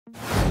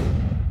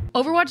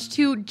Overwatch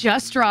 2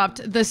 just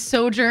dropped the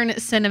Sojourn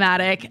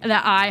Cinematic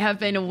that I have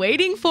been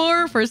waiting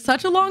for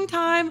such a long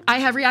time. I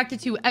have reacted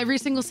to every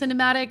single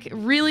cinematic,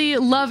 really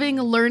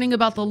loving learning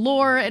about the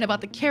lore and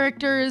about the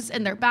characters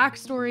and their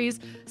backstories.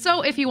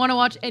 So if you want to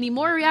watch any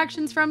more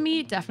reactions from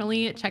me,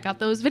 definitely check out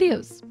those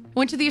videos.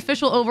 Went to the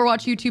official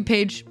Overwatch YouTube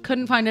page,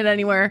 couldn't find it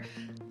anywhere.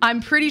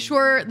 I'm pretty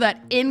sure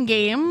that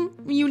in-game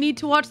you need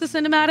to watch the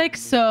cinematic,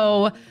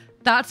 so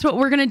that's what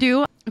we're gonna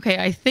do. Okay,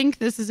 I think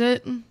this is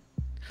it.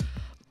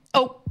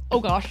 Oh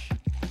gosh.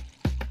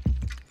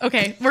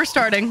 Okay, we're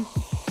starting.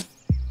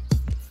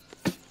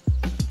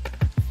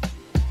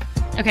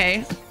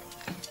 Okay.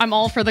 I'm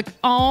all for the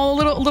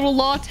little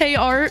latte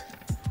art.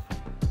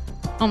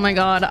 Oh my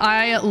god,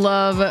 I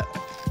love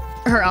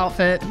her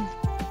outfit.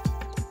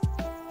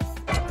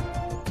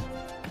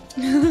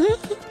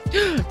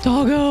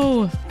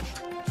 Doggo.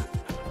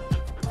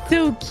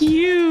 So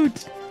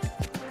cute.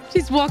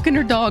 She's walking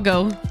her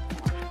doggo.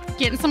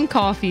 Getting some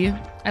coffee.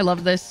 I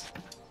love this.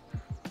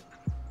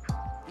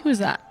 Who is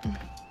that?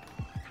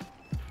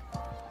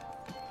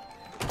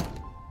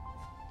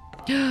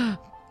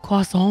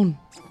 Croissant.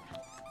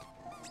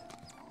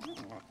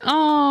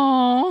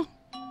 Oh.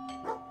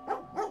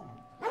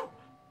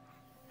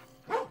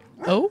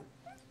 Oh.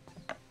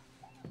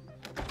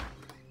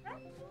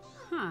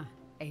 Huh.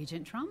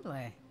 Agent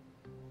Tremblay.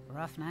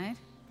 Rough night.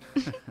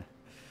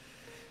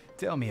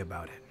 Tell me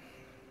about it.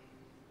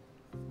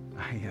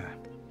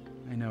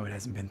 I know it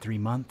hasn't been 3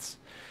 months.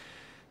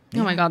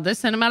 Oh my god, this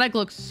cinematic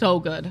looks so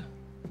good.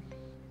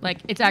 Like,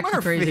 it's actually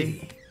Murphy.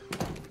 crazy.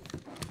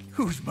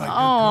 Who's my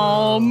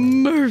Oh,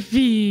 good girl?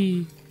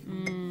 Murphy.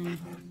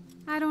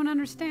 I don't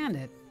understand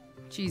it.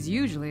 She's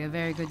usually a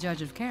very good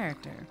judge of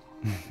character.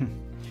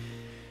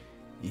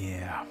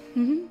 Yeah.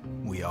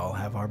 We all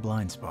have our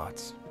blind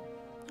spots.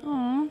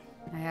 Aw.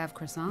 I have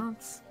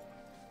croissants.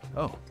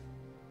 Oh.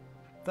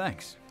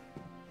 Thanks.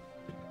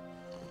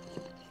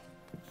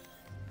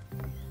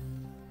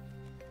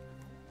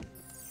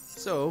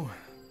 So,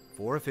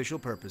 for official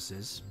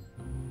purposes,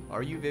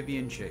 are you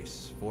Vivian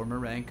Chase, former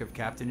rank of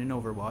captain in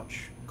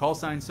Overwatch, call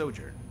sign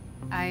Sojourn?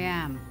 I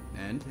am.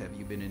 And have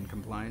you been in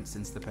compliance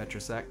since the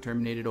Petrosac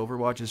terminated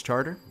Overwatch's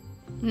charter?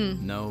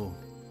 No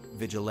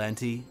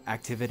vigilante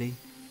activity?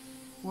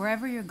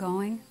 Wherever you're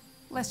going,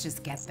 let's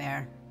just get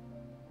there.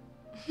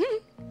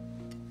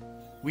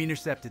 We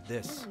intercepted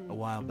this a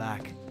while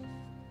back.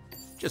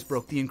 Just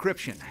broke the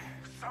encryption.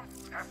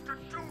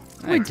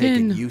 I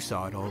take it you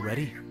saw it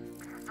already.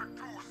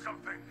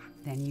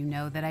 Then you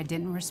know that I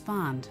didn't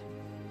respond.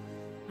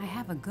 I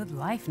have a good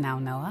life now,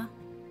 Noah.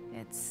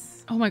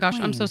 It's... Oh my gosh,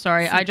 I'm so plain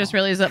sorry. I just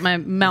simple. realized that my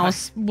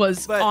mouse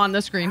was But on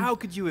the screen. How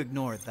could you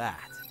ignore that?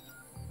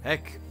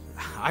 Heck,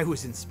 I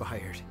was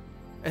inspired.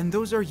 And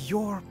those are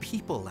your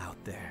people out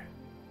there,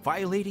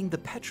 violating the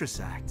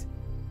Petrus Act.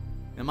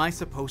 Am I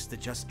supposed to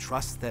just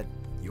trust that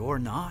you're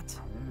not?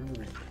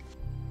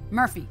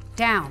 Murphy,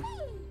 down.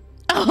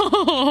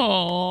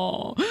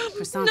 Oh,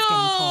 Croissant's no,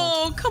 getting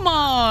cold. come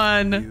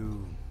on. You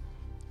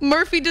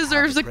Murphy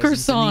deserves a have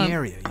presence in croissant. the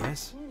area,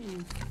 yes?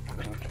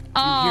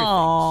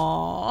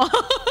 Oh.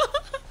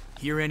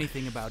 Hear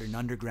anything about an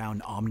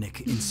underground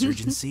Omnic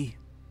insurgency?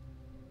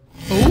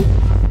 Oh.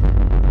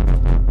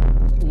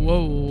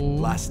 Whoa.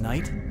 Last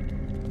night,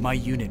 my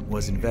unit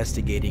was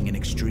investigating an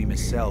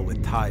extremist cell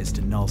with ties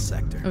to Null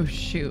Sector. Oh,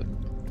 shoot.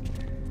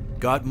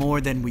 Got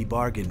more than we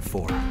bargained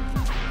for.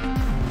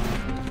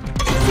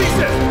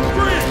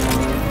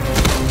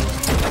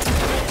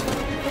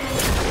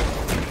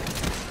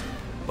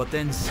 But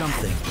then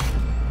someone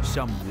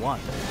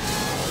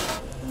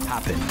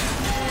happened.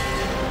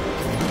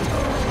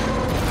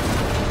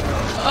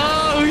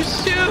 Oh,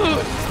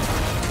 shoot.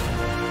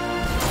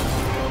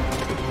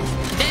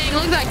 Dang,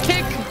 look at that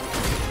kick.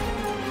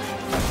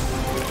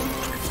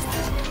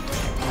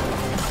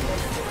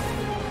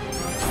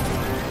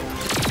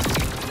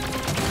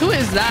 Who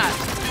is that?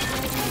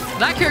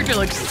 That character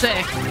looks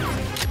sick.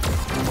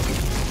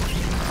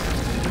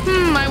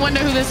 I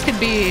wonder who this could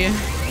be.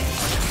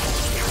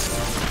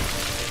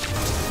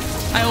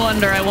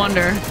 I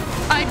wonder.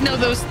 I'd know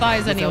those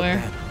thighs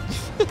anywhere.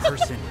 That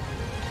person,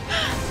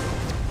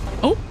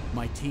 Oh.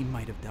 my team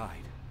might have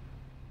died.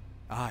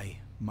 I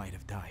might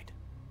have died.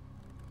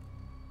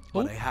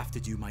 But Oh. I have to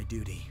do my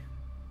duty.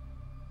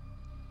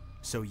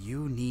 So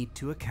you need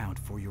to account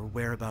for your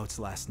whereabouts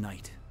last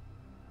night.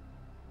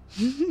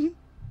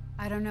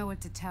 I don't know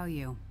what to tell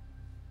you.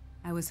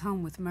 I was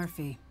home with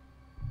Murphy.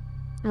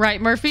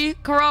 Right, Murphy?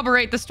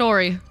 Corroborate the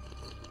story.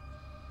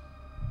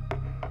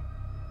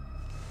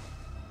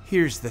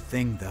 Here's the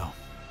thing, though.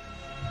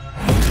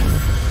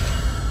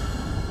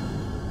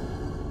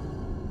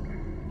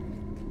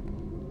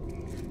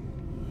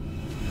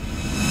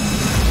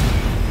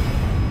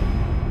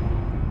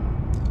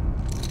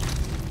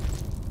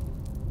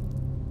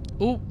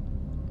 Ooh.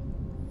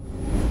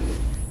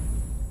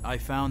 I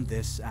found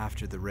this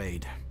after the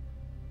raid.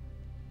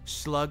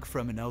 Slug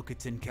from an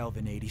Elkiton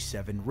Kelvin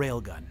 87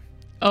 railgun.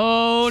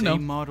 Oh, no.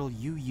 Same model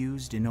you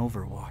used in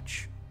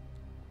Overwatch.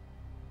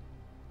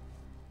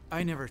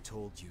 I never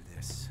told you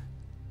this,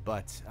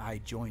 But I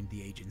joined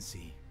the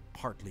agency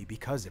partly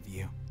because of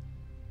you.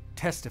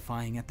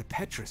 Testifying at the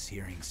Petrus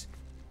hearings.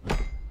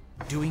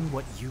 Doing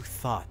what you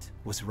thought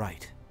was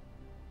right.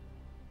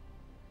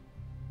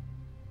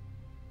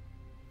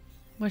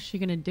 What's she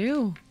gonna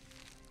do?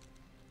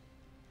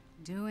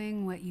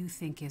 Doing what you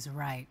think is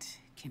right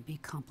can be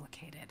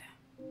complicated.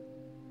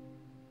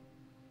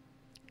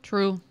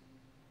 True.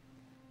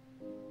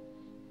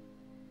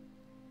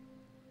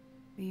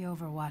 The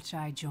Overwatch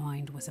I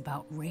joined was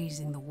about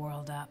raising the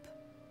world up.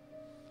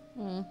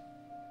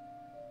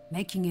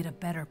 Making it a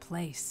better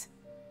place.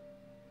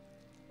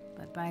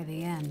 But by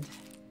the end,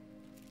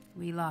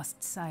 we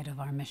lost sight of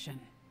our mission.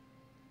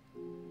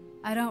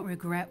 I don't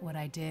regret what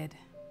I did,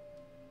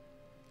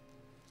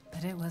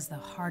 but it was the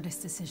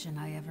hardest decision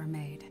I ever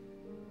made.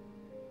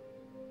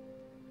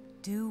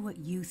 Do what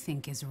you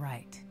think is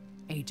right,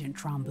 Agent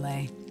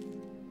Tremblay.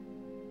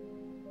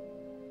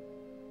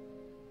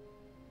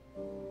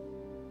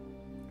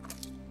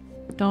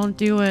 Don't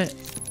do it.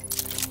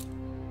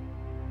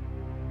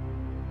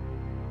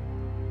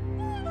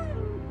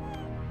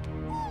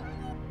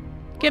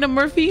 Get him,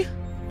 Murphy.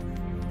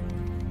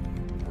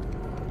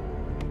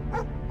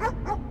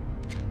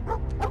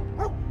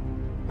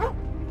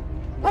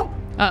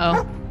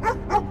 Uh-oh.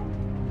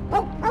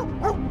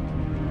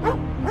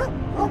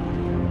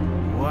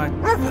 What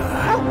the?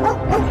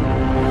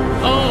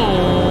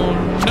 Oh,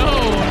 no.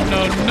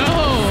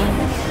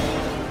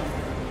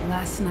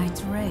 Last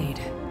night's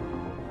raid.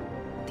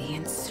 The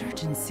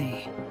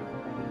insurgency.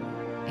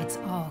 It's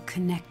all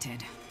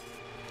connected.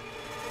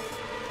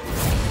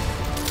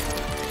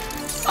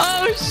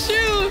 Oh,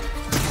 shoot.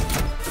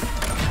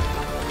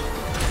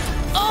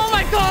 Oh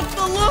my God,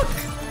 the look.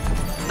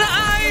 The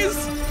eyes.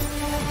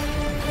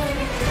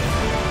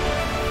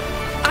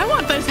 I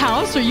want this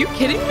house. Are you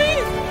kidding me?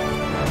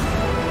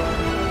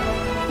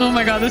 Oh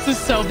my God, this is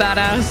so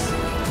badass.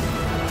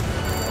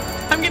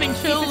 I'm getting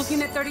chills.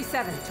 Unit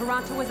 37,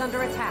 Toronto is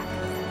under attack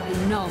by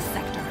Null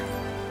Sector.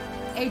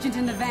 Agent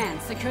in the van,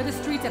 secure the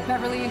streets at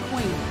Beverly and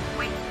Queen.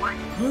 Wait, what?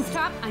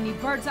 Rooftop, I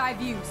need bird's eye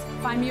views.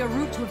 Find me a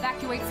route to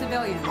evacuate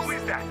civilians. Who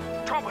is that?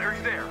 Tremblay, are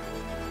you there?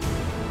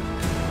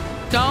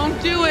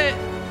 Don't do it.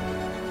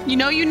 You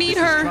know you need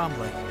her.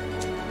 Tremblay.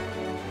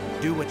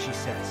 Do what she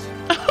says.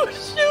 Oh,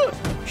 shoot.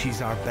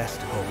 She's our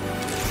best hope.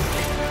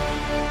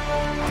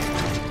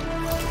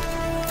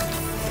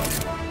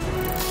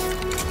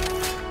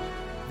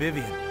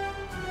 Vivian.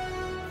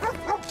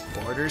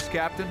 Orders,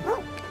 Captain?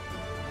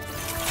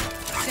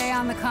 Stay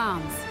on the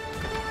comms.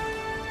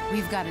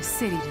 We've got a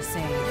city to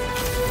save.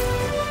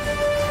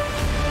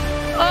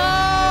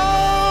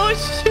 Oh,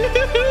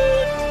 shoot.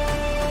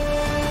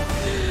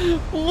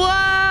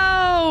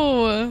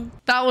 Wow.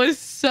 That was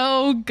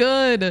so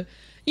good.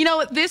 You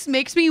know, this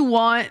makes me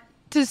want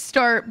to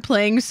start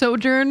playing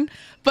Sojourn,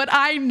 but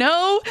I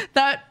know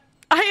that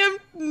I am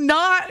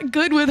not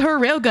good with her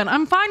railgun.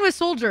 I'm fine with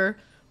Soldier,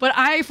 but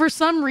I, for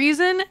some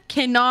reason,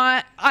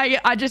 cannot,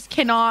 I just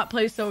cannot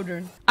play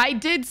Sojourn. I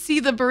did see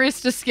the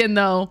barista skin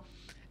though,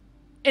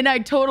 and I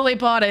totally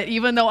bought it,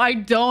 even though I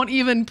don't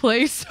even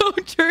play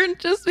Sojourn,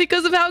 just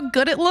because of how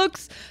good it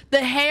looks.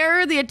 The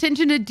hair, the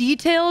attention to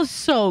detail is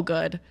so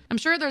good. I'm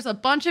sure there's a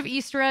bunch of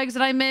Easter eggs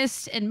that I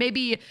missed and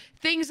maybe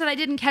things that I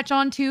didn't catch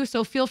on to,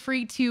 so feel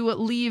free to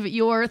leave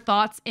your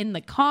thoughts in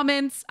the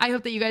comments. I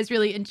hope that you guys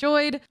really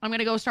enjoyed. I'm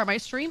gonna go start my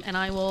stream and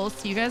I will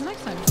see you guys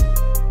next time.